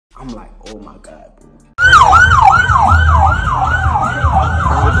I'm like, oh my God, bro.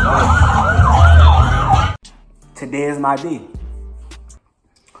 Today is my day.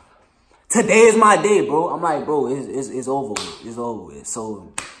 Today is my day, bro. I'm like, bro, it's over with. It's over with.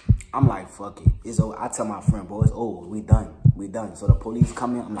 So I'm like, fuck it. It's over. I tell my friend, bro, it's over. We done. We done. So the police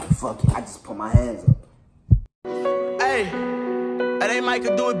come in. I'm like, fuck it. I just put my hands up. Hey, that ain't Mike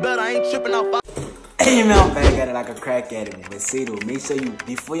could do it better. I ain't tripping out. Hey man, I'm back at it like a crack at it. But see though, make sure you,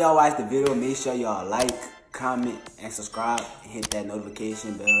 before y'all watch the video, make sure y'all like, comment, and subscribe. And hit that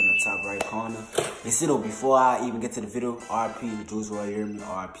notification bell in the top right corner. But see though, before I even get to the video, RP, Juice Roy, hear me,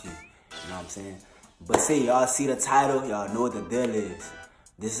 RP. You know what I'm saying? But see, y'all see the title, y'all know what the deal is.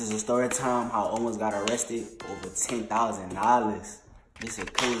 This is a story time, how I almost got arrested over $10,000. This is a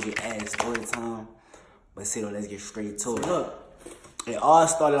crazy ass story time. But see though, let's get straight to it. Look, it all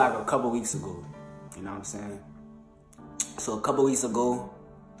started like a couple weeks ago. You know what I'm saying? So a couple weeks ago,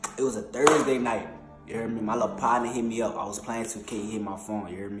 it was a Thursday night. You heard me? My little partner hit me up. I was playing 2K, he hit my phone.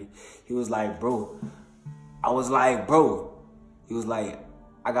 You heard me? He was like, bro. I was like, bro. He was like,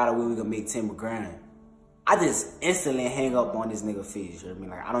 I got a way we can make 10 grand. I just instantly hang up on this nigga face. You heard me?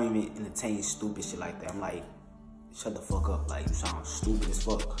 Like, I don't even entertain stupid shit like that. I'm like, shut the fuck up. Like, you sound stupid as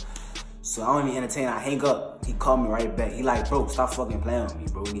fuck. So I don't even entertain. I hang up. He called me right back. He like, bro, stop fucking playing with me,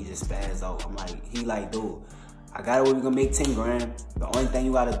 bro. He just spazzed out. I'm like, he like, dude, I got it where we gonna make 10 grand. The only thing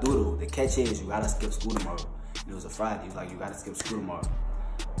you gotta do though, the catch is you gotta skip school tomorrow. And it was a Friday. He was like, you gotta skip school tomorrow.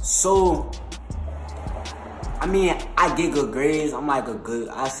 So, I mean, I get good grades. I'm like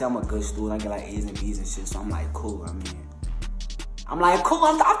I say I'm a good student. I get like A's and B's and shit. So I'm like, cool. I'm like, cool.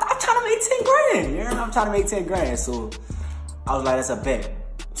 I'm trying to make 10 grand. You know? I'm trying to make 10 grand. So I was like, that's a bet.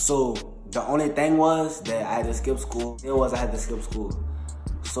 So the only thing was that I had to skip school. I had to skip school.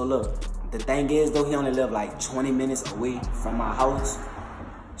 So look, the thing is though, he only lived like 20 minutes away from my house.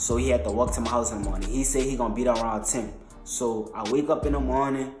 So he had to walk to my house in the morning. He said he gonna be there around 10. So I wake up in the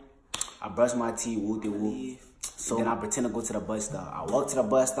morning, I brush my teeth, whoop-de-whoop. So then I pretend to go to the bus stop. I walk to the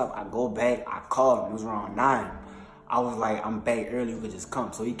bus stop, I go back, I call him, it was around 9. I was like, I'm back early, you could just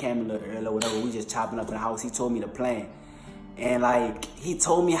come. So he came a little early or whatever, we just chopping up in the house. He told me the plan. And like, he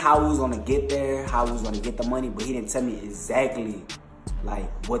told me how we was gonna get there, how we was gonna get the money, but he didn't tell me exactly like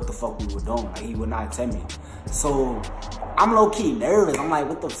what the fuck we were doing. Like, he would not tell me. So I'm low-key nervous. I'm like,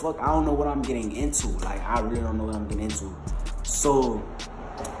 what the fuck? I don't know what I'm getting into. Like, I really don't know what I'm getting into. So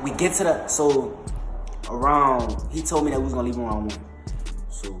we get to the, he told me that we was gonna leave around 1.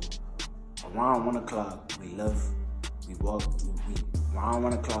 So around 1 o'clock, we left, around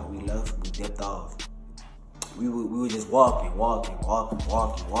 1 o'clock, we left, we dipped off. We were just walking.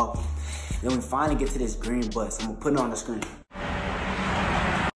 Then we finally get to this green bus. I'm gonna put it on the screen.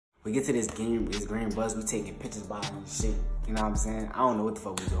 We get to this green bus. We taking pictures by it and shit. You know what I'm saying? I don't know what the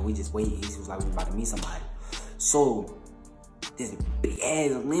fuck we doing. We just waiting. He was like, we about to meet somebody. So this big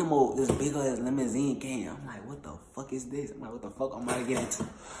ass limousine came. I'm like, what the fuck is this? I'm like, what the fuck I'm about to get into?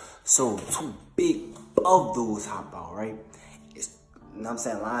 So 2 big buff dudes hop out, right? You know what I'm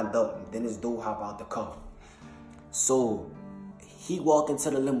saying? Lined up. And then this dude hop out the car. So he walked into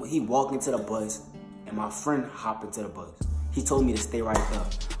the limo, he walked into the bus, and my friend hopped into the bus. He told me to stay right there.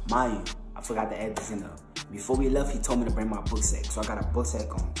 Mind you, I forgot to add this in there. Before we left, he told me to bring my book sack. So I got a book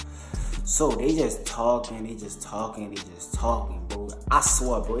sack on. So they just talking, bro. I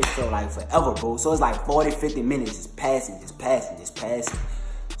swear, bro, it felt like forever, bro. So it's like 40, 50 minutes just passing.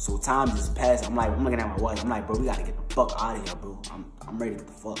 So time just passing. I'm looking at my watch. I'm like, bro, we gotta get the fuck out of here, bro. I'm ready to get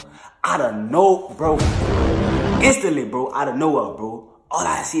the fuck out of nowhere, bro. Instantly, bro, out of nowhere, bro. All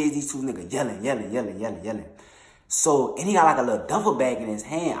I see is these 2 niggas yelling. So, and he got like a little duffel bag in his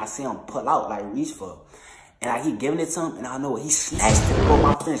hand. I see him pull out, like reach for. And like he giving it to him, and I know he snatched it, bro.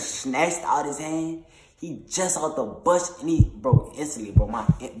 My friend snatched out his hand. He just out the bus, and he, bro, instantly, bro, my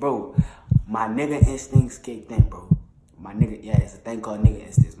nigga instincts kicked in, bro. My nigga, yeah, it's a thing called nigga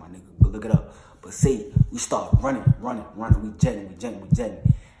instincts, my nigga. Go look it up. But see, we start running. We jetting.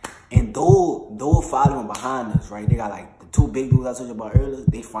 And dude following behind us, right? They got like the 2 big dudes I told you about earlier.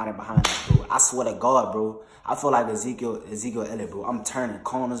 They following behind us, bro. I swear to God, bro. I feel like Ezekiel Elliott, bro. I'm turning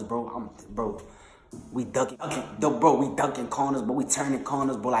corners, bro. We ducking corners, bro. We turning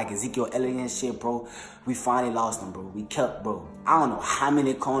corners, bro, like Ezekiel Elliott and shit, bro. We finally lost them, bro. We kept, bro. I don't know how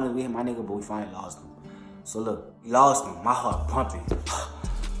many corners we hit, my nigga, but we finally lost them. So look, we lost them. My heart pumping.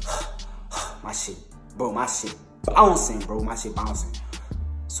 My shit bouncing, bro. My shit bouncing.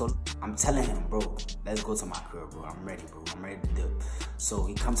 So I'm telling him, bro, let's go to my crib, bro. I'm ready, bro. I'm ready to dip. So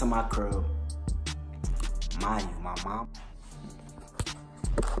he come to my crib. Mind you, my mom.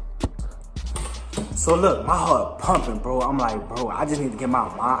 So look, my heart pumping, bro. I'm like, bro, I just need to get my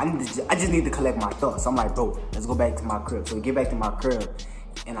mind. I just need to collect my thoughts. I'm like, bro, let's go back to my crib. So we get back to my crib,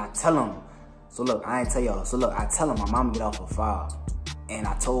 and I tell him. So look, I ain't tell y'all. So look, I tell him my mom get off at 5, and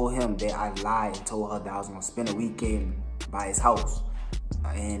I told him that I lied and told her that I was gonna spend a weekend by his house,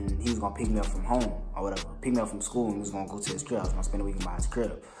 and he was gonna pick me up from home or whatever, pick me up from school, and he was gonna go to his crib. I was gonna spend a weekend by his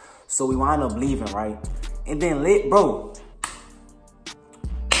crib. So we wound up leaving, right? And then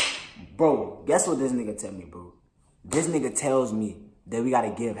Bro, guess what this nigga tell me, bro? This nigga tells me that we gotta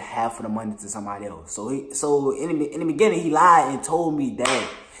give half of the money to somebody else. So in the beginning, he lied and told me that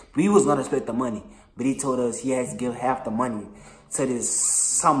we was gonna split the money, but he told us he has to give half the money to this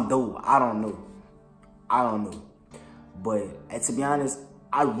some dude. I don't know. But to be honest,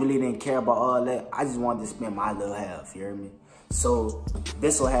 I really didn't care about all that. I just wanted to spend my little half, you hear me? So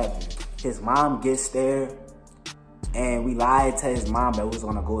this what happened. His mom gets there, and we lied to his mom that we was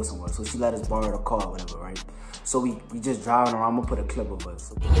gonna go somewhere. So she let us borrow the car or whatever, right? So we just driving around. I'm gonna put a clip of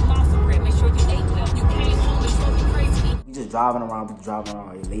us. Make sure you ate well. You came home and talking crazy. We just driving around,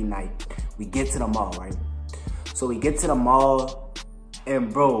 right? Late night. We get to the mall, right? So we get to the mall,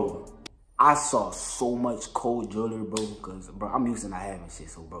 and bro, I saw so much cold jewelry, bro, because, bro, I'm used to not having shit.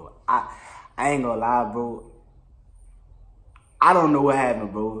 So, bro, I ain't gonna lie, bro. I don't know what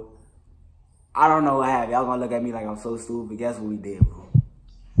happened, bro. I don't know what happened. Y'all gonna look at me like I'm so stupid. Guess what we did, bro?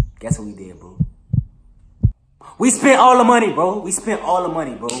 Guess what we did, bro? We spent all the money, bro. We spent all the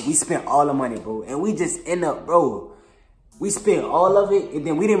money, bro. And we just end up, bro. We spent all of it, and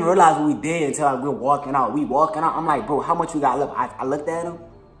then we didn't realize what we did until we were walking out. I'm like, bro, how much we got left? I looked at him.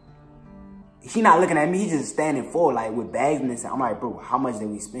 He not looking at me. He's just standing forward, like, with bags and this. I'm like, bro, how much did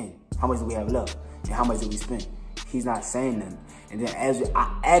we spend? How much do we have left? And how much did we spend? He's not saying nothing. And then as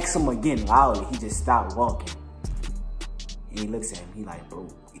I asked him again loudly, he just stopped walking. And he looks at me. He like, bro,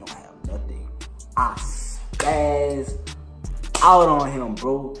 you don't have nothing. I spaz out on him,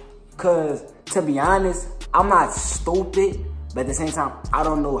 bro. Cause to be honest, I'm not stupid, but at the same time, I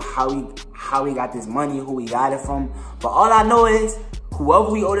don't know how he got this money, who he got it from. But all I know is, whoever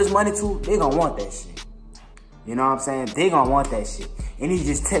we owe this money to, they gonna want that shit. You know what I'm saying? They gonna want that shit. And he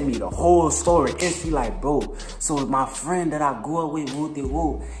just tell me the whole story. And she like, bro, so my friend that I grew up with,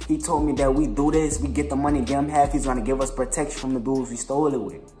 he told me that we do this, we get the money, give him half, he's gonna give us protection from the dudes we stole it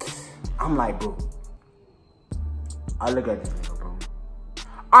with. I'm like, bro. I look at this nigga, bro.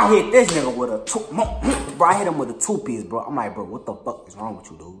 I hit this nigga with a bro, I hit him with a 2-piece, bro. I'm like, bro, what the fuck is wrong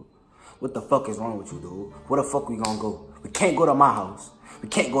with you, dude? What the fuck is wrong with you, dude? Where the fuck we gonna go? We can't go to my house. We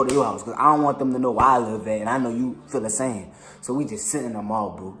can't go to your house because I don't want them to know where I live at, and I know you feel the same. So we just sit in the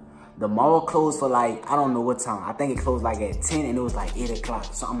mall, bro. The mall closed for like, I don't know what time. I think it closed like at 10 and it was like 8 o'clock.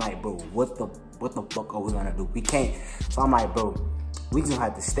 So I'm like, bro, what the fuck are we gonna do? We can't. So I'm like, bro, we just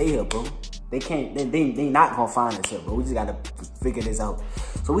have to stay here, bro. They can't, they not gonna find us here, bro. We just gotta figure this out.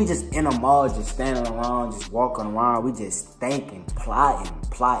 So we just in the mall, just standing around, just walking around. We just thinking, plotting.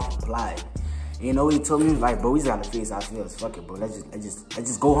 You know what he told me? He was like, bro, we just gotta figure ourselves. Fuck it, bro. Let's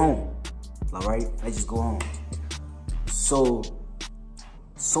just go home. All right? Let's just go home. So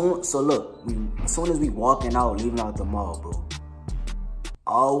look, as soon as we walking out, leaving out the mall, bro,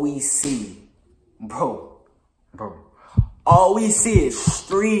 all we see, all we see is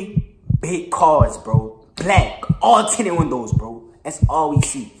 3 big cars, bro. Black, all tinted windows, bro. That's all we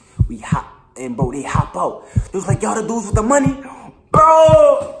see. We hop, and bro, they hop out. They was like, y'all the dudes with the money?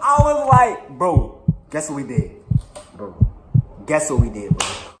 Bro, I was like, bro, guess what we did? Bro, guess what we did, bro?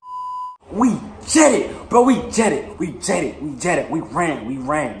 We jetted, bro, we jetted. We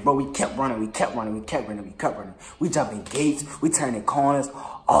ran, bro, we kept running. We jumping gates, we turning corners,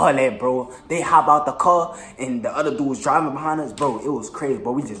 all that, bro. They hop out the car, and the other dude was driving behind us, bro. It was crazy,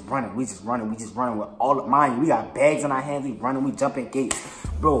 bro. We just running with all of mine. We got bags in our hands, we running, we jumping gates,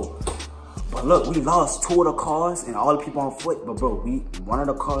 bro. But look, we lost 2 of the cars and all the people on foot. But bro, one of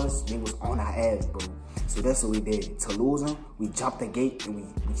the cars, they was on our ass, bro. So that's what we did. To lose them, we jumped the gate and we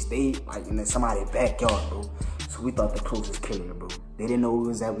stayed like in somebody's backyard, bro. So we thought the closest killer, bro. They didn't know who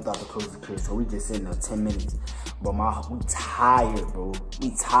was at. We thought the closest killer. So we just sitting there 10 minutes. But we tired, bro.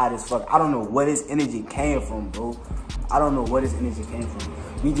 We tired as fuck. I don't know where this energy came from, bro.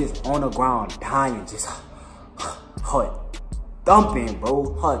 We just on the ground, dying, just heart thumping,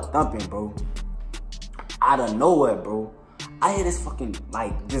 bro. Out of nowhere, bro. I hear this fucking,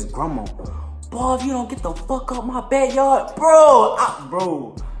 like, this grandma. Boy, if you don't get the fuck out my backyard, bro.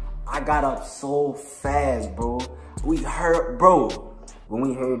 I got up so fast, bro. When we heard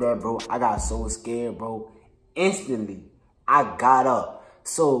that, bro, I got so scared, bro. Instantly, I got up,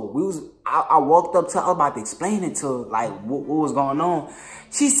 So I walked up to her, I was about to explain it to her, like what was going on.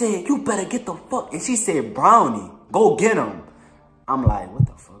 She said, you better get the fuck. And she said, Brownie, go get him. I'm like, what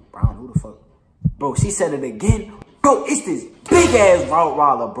the fuck, Brown? Who the fuck? Bro, she said it again. Bro, it's this big ass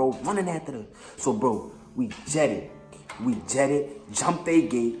Rottweiler, bro, running after the. So, bro, we jetted, jumped a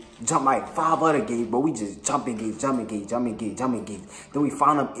gate, jumped like 5 other gates, bro. We just jumping gates. Then we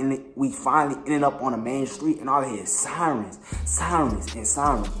finally ended up on a main street, and all I hear is sirens.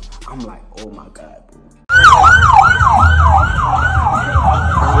 I'm like, oh my God, bro.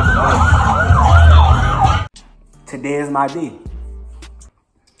 Today is my day.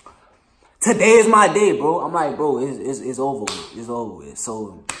 Today is my day, bro. I'm like, bro, it's over with. It's over with.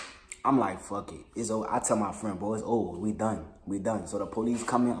 So I'm like, fuck it. It's over. I tell my friend, bro, it's over. We done. So the police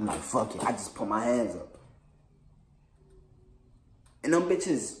come in. I'm like, fuck it. I just put my hands up. And them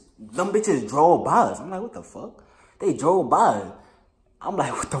bitches drove by us. I'm like, what the fuck? They drove by us. I'm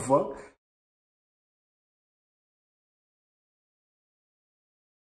like, what the fuck?